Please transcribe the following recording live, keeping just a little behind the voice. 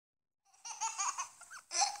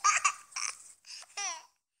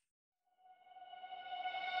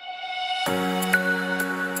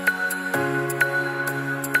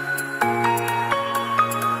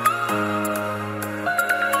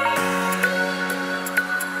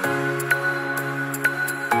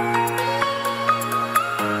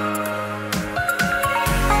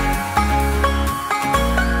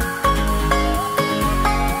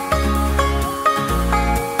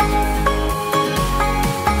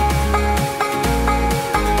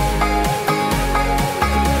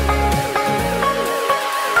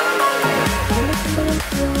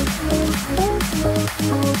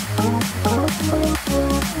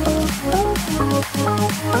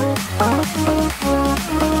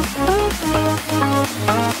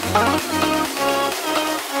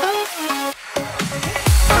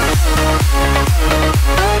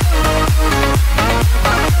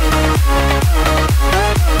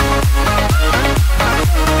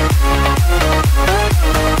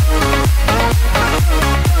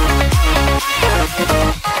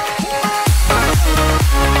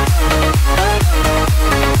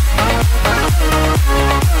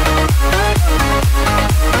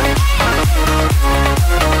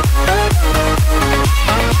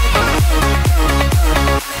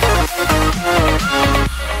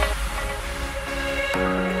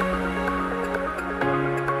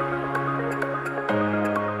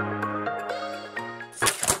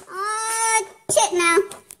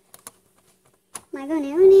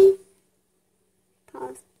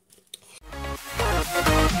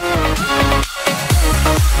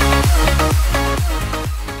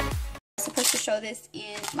this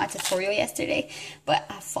in my tutorial yesterday, but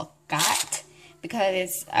I forgot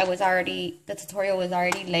because the tutorial was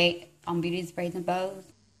already late on beauty sprays and bows.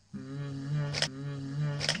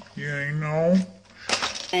 Yeah, you know.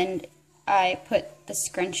 And I put the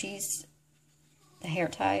scrunchies, the hair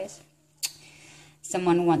ties.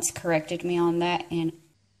 Someone once corrected me on that, and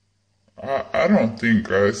I don't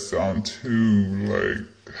think I sound too, like,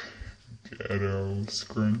 ghetto.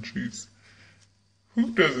 Scrunchies.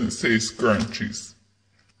 Who doesn't say scrunchies?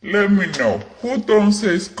 Let me know. Who don't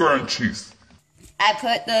say scrunchies? I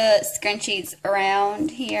put the scrunchies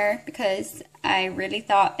around here because I really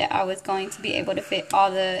thought that I was going to be able to fit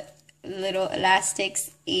all the little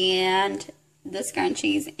elastics and the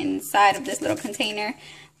scrunchies inside of this little container.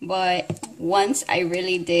 But once I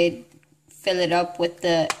really did fill it up with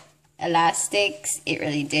the elastics, it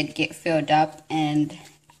really did get filled up. And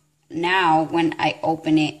now when I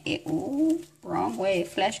open it, ooh, wrong way,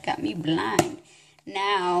 flesh got me blind.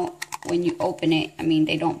 Now when you open it, I mean,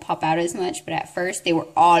 they don't pop out as much, but at first they were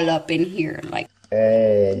all up in here, like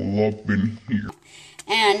all up in here.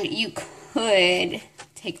 And you could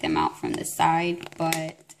take them out from the side,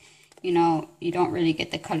 but you know, you don't really get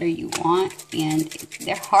the color you want, and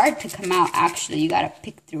they're hard to come out. Actually, you gotta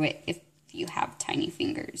pick through it if you have tiny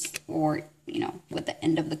fingers, or you know, with the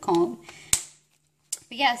end of the comb.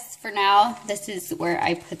 But yes, for now, this is where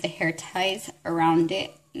I put the hair ties around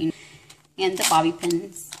it, and the bobby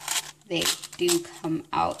pins. They do come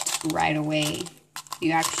out right away.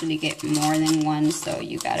 You actually get more than one, so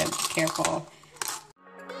you gotta be careful